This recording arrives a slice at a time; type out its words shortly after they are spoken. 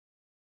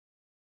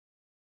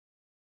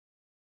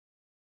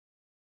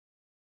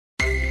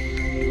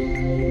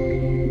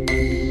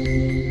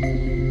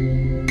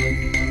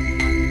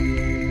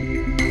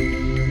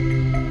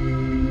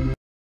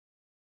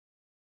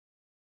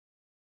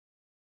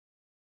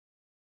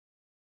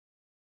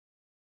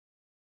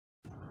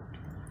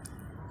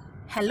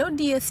Hello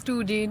dear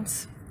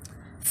students,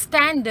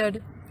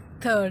 Standard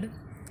 3rd,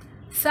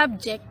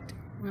 Subject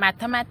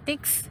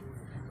Mathematics,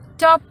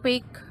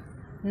 Topic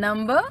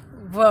Number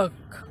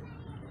Work.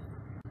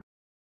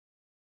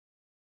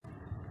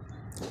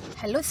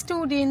 Hello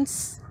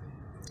students,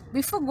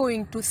 before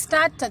going to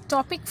start the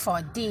topic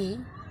for day,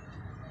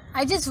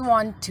 I just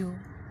want to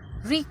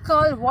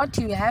recall what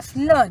you have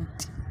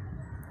learnt.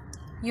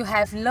 You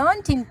have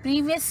learnt in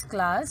previous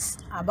class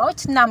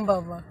about number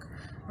work,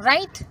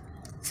 right?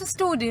 So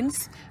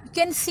students, you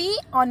can see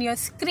on your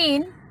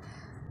screen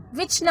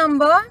which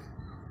number?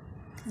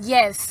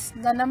 Yes,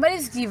 the number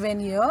is given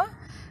here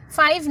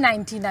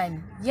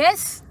 599.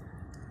 Yes.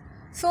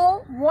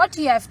 So what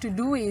you have to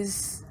do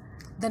is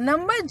the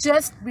number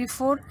just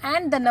before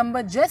and the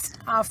number just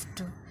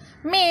after.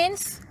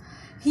 Means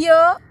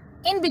here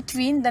in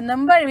between the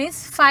number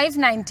is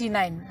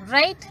 599,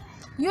 right?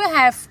 You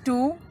have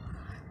to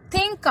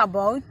think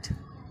about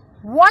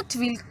what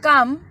will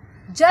come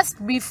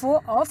just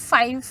before of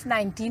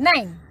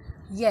 599.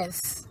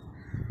 Yes,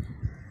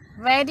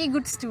 very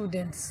good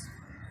students.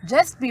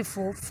 Just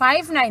before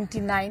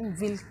 599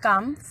 will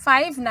come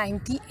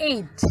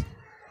 598.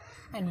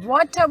 And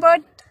what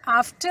about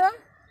after?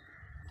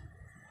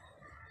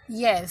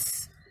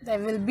 Yes, there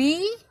will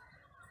be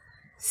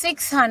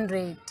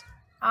 600.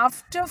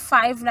 After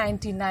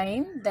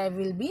 599 there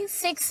will be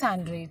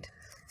 600.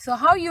 So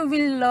how you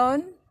will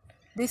learn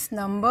this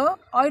number,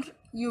 or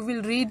you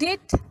will read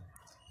it?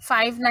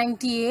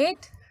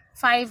 598,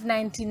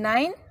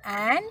 599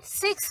 and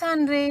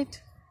 600.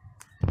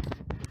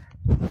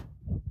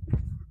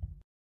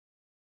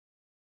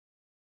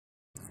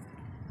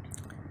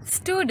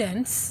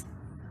 Students,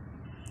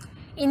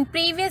 in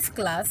previous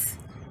class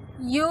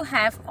you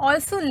have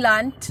also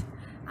learnt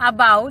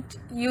about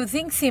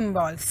using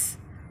symbols,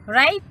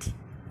 right?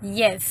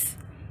 Yes,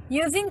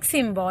 using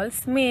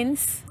symbols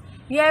means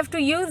you have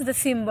to use the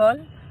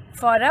symbol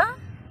for a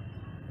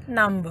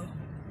number.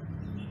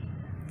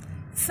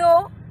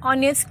 So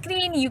on your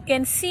screen you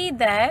can see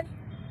that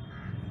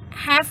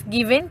have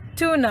given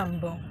two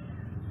number,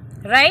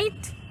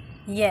 right?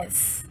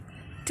 Yes,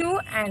 2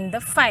 and the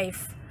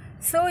 5.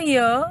 So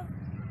here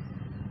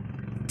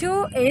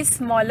 2 is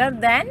smaller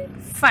than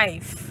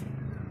 5.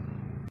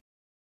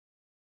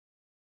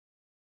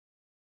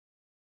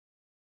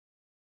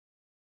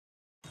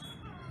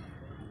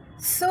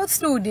 So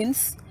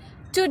students,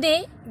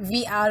 today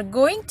we are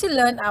going to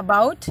learn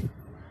about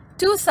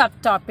two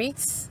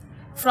subtopics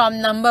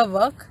from number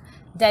work,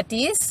 that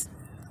is,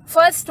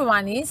 first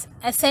one is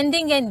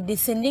ascending and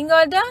descending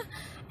order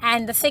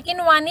and the second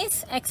one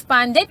is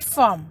expanded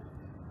form.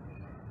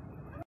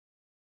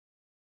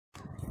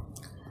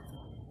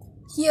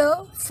 Here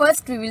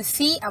first we will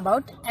see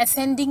about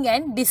ascending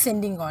and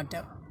descending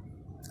order.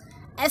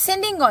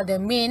 Ascending order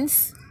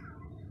means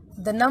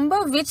the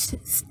number which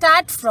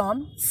start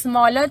from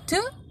smaller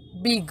to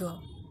bigger.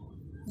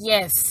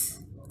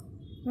 Yes,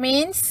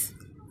 means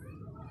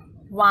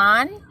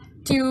 1,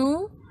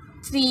 2,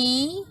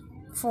 3,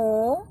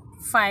 4,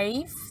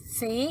 5,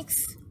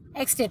 6,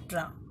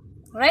 etc.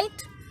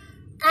 Right?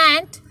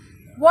 And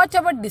what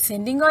about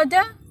descending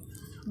order?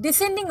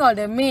 Descending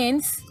order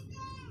means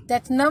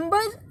that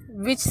number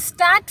which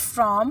start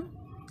from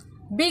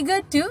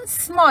bigger to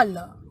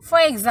smaller. For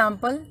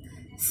example,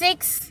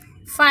 6,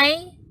 5,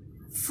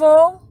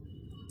 4,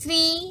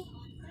 3,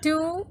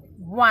 2,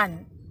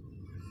 1.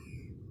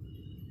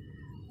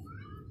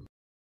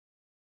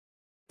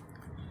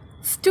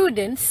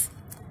 Students,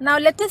 now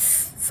let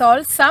us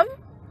solve some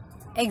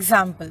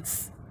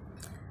examples.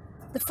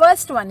 The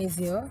first one is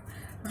here.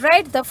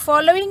 Write the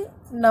following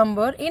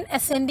number in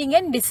ascending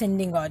and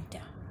descending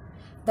order.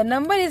 The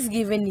number is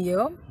given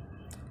here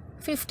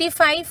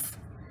 55,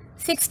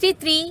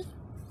 63,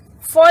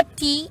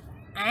 40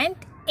 and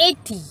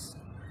 80.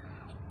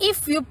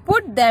 If you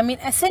put them in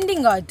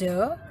ascending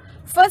order,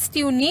 first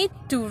you need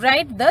to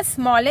write the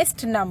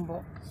smallest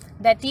number,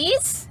 that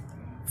is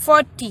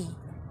 40.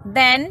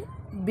 Then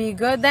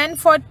bigger than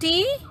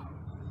 40,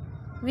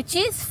 which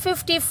is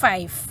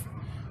 55.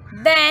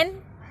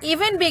 Then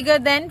even bigger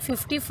than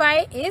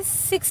 55 is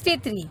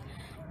 63.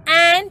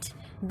 And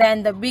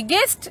then the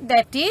biggest,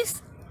 that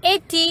is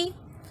 80.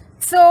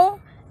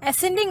 So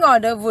ascending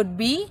order would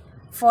be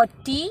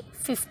 40,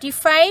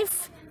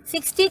 55,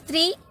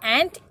 63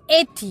 and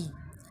 80.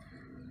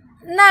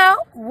 Now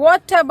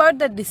what about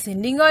the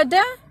descending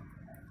order?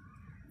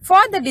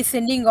 For the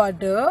descending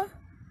order,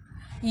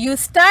 you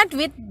start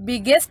with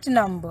biggest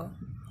number.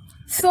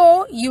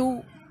 So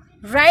you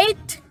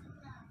write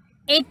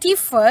 80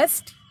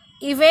 first,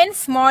 even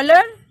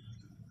smaller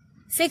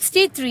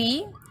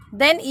 63,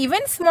 then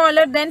even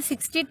smaller than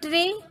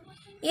 63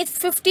 is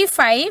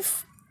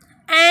 55,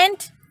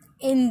 and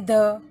in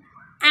the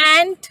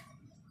and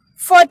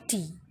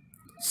 40.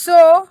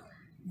 So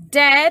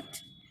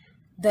that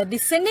the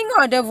descending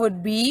order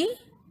would be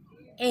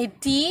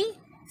 80,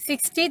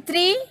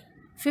 63,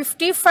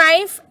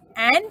 55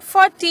 and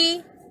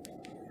 40.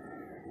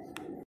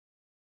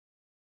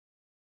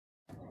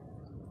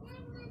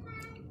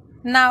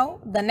 Now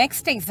the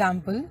next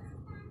example.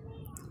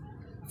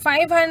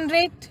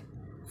 500,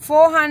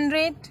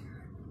 400,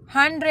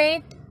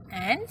 100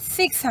 and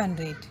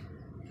 600.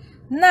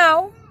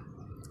 Now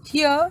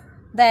here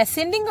the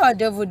ascending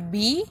order would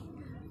be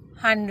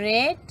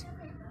 100,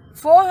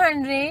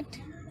 400,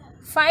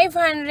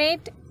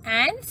 500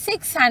 and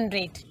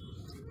 600.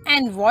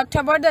 And what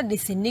about the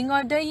descending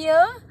order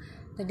here?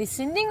 The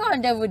descending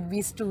order would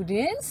be,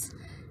 students,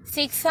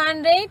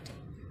 600,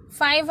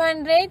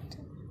 500,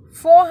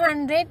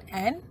 400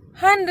 and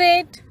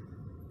 100.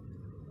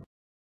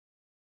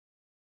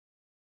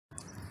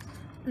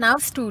 Now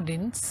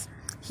students,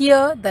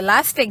 here the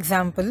last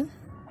example.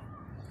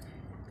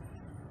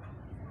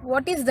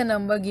 What is the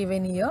number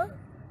given here?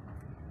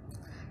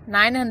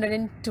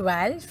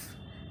 912,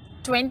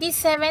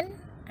 27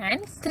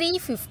 and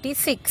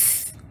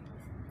 356.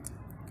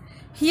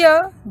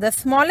 Here the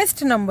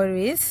smallest number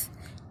is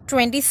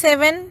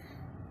 27,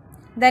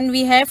 then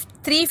we have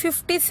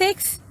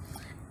 356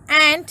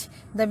 and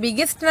the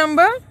biggest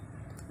number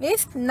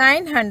is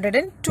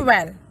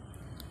 912.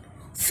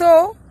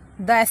 So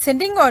the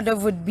ascending order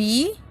would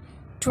be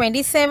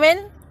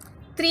 27,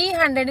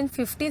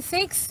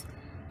 356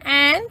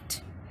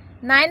 and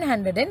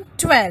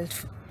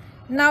 912.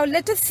 Now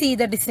let us see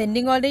the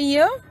descending order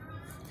here.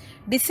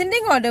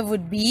 Descending order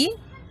would be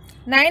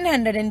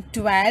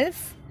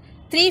 912,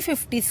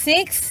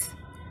 356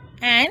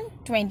 and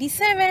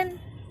 27.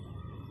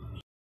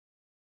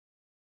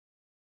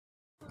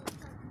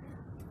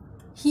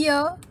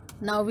 Here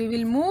now we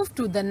will move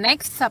to the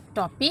next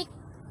subtopic,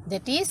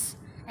 that is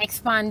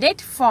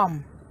expanded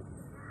form.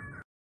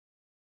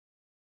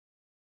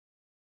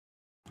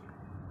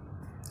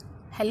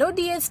 Hello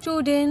dear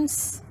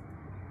students.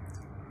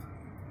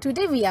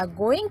 Today we are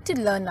going to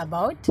learn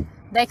about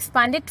the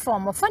expanded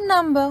form of a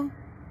number.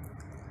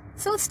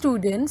 So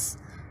students,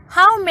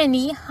 how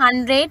many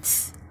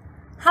hundreds,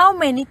 how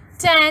many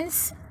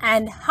tens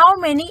and how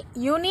many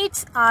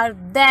units are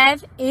there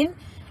in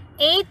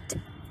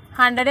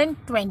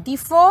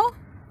 824?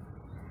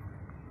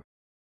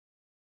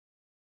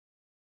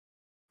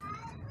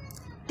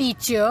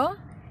 Teacher,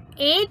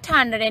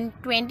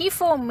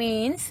 824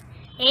 means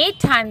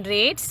 8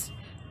 hundreds,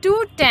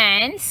 2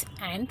 tens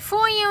and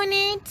 4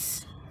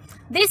 units.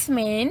 This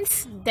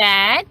means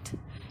that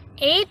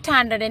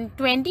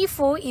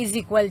 824 is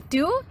equal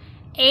to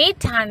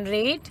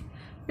 800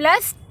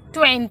 plus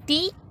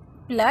 20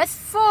 plus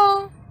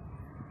 4.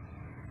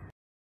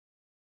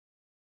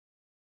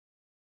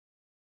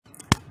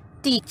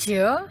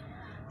 Teacher,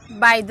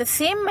 by the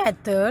same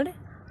method,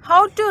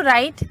 how to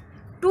write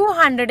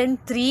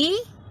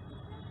 203?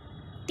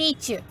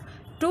 Teacher,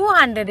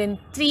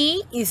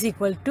 203 is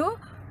equal to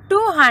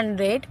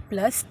 200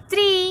 plus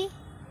 3.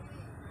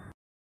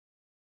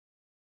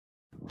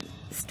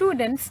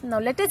 Students, now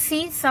let us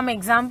see some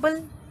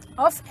example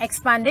of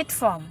expanded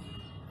form.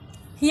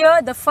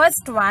 Here the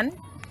first one,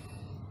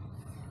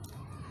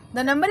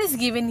 the number is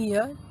given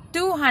here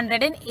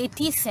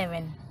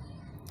 287.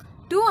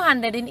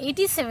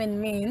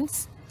 287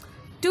 means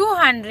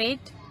 200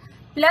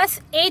 plus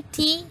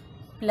 80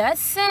 plus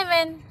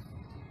 7.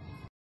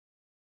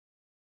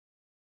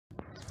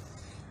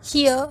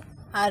 Here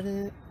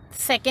our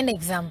second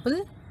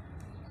example,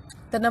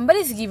 the number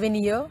is given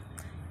here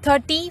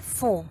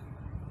 34.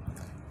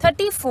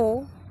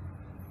 34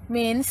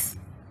 means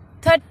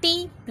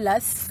 30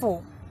 plus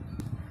 4.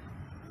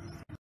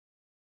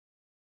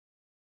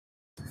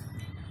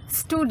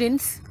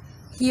 Students,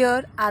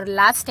 here our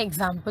last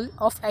example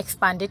of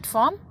expanded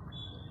form.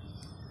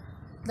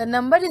 The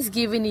number is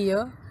given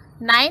here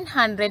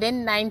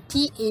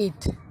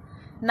 998.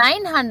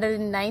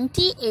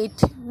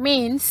 998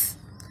 means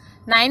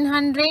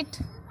 900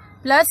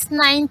 plus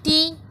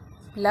 90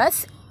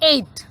 plus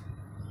 8.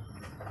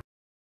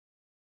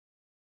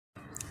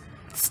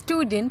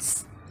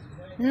 Students,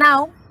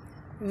 now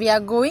we are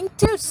going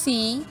to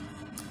see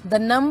the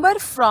number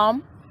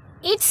from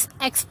its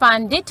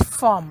expanded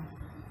form.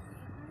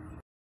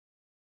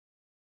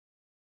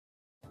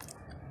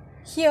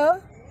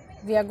 Here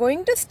we are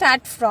going to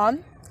start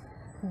from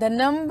the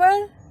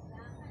number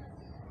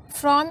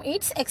from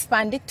its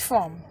expanded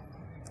form.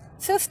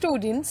 So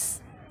students,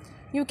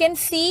 you can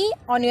see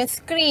on your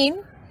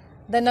screen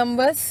the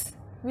numbers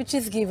which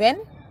is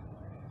given.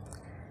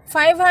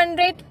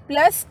 500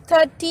 plus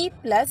 30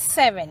 plus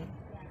 7.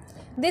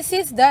 This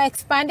is the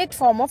expanded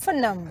form of a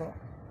number.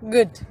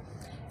 Good.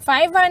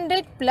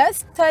 500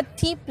 plus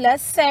 30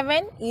 plus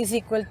 7 is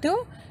equal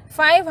to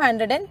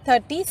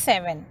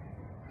 537.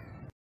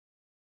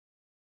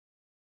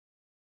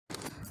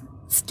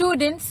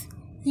 Students,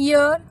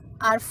 here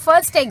our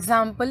first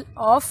example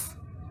of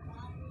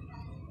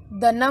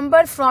the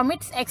number from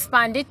its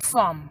expanded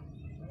form.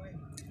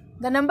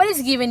 The number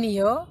is given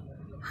here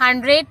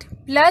 100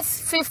 plus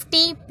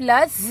 50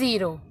 plus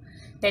 0,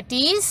 that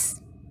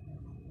is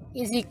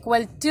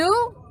equal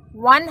to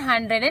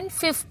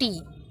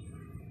 150.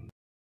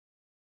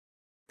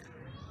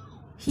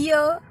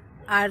 Here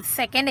our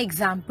second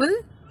example,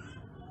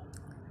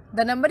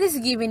 the number is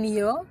given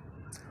here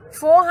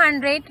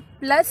 400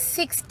 plus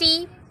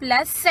 60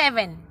 plus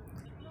 7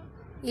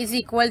 is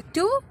equal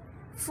to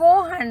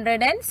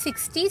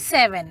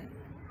 467.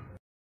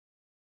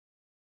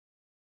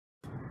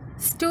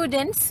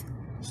 Students,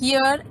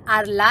 here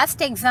are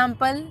last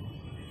example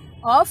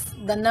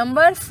of the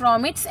number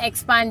from its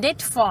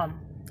expanded form.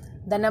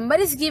 The number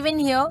is given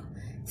here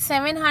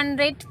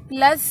 700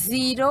 plus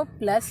 0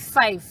 plus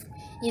 5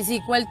 is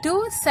equal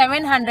to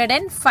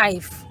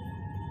 705.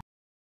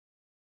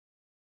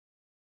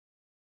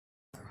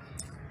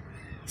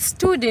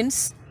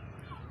 Students,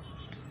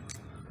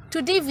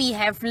 today we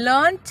have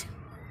learnt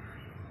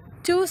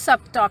two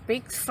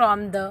subtopics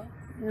from the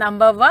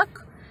number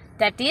work,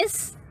 that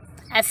is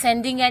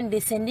ascending and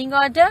descending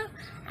order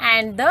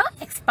and the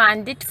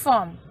expanded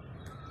form.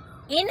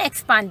 In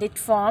expanded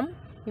form,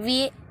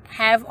 we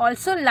have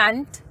also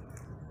learnt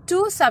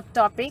two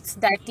subtopics,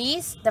 that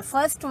is the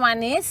first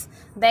one is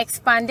the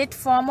expanded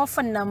form of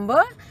a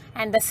number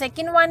and the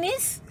second one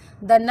is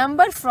the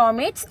number from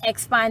its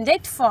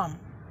expanded form.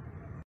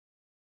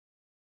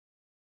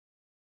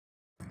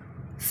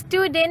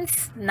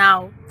 Students,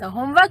 now the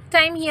homework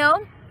time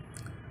here.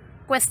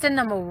 Question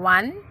number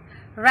 1.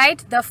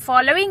 Write the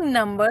following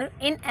number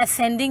in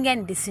ascending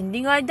and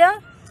descending order.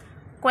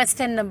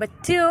 Question number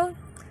 2.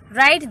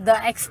 Write the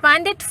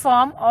expanded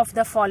form of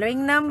the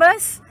following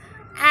numbers.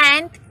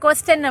 And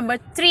question number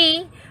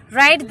 3.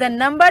 Write the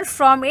number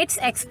from its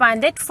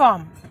expanded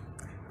form.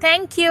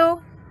 Thank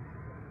you.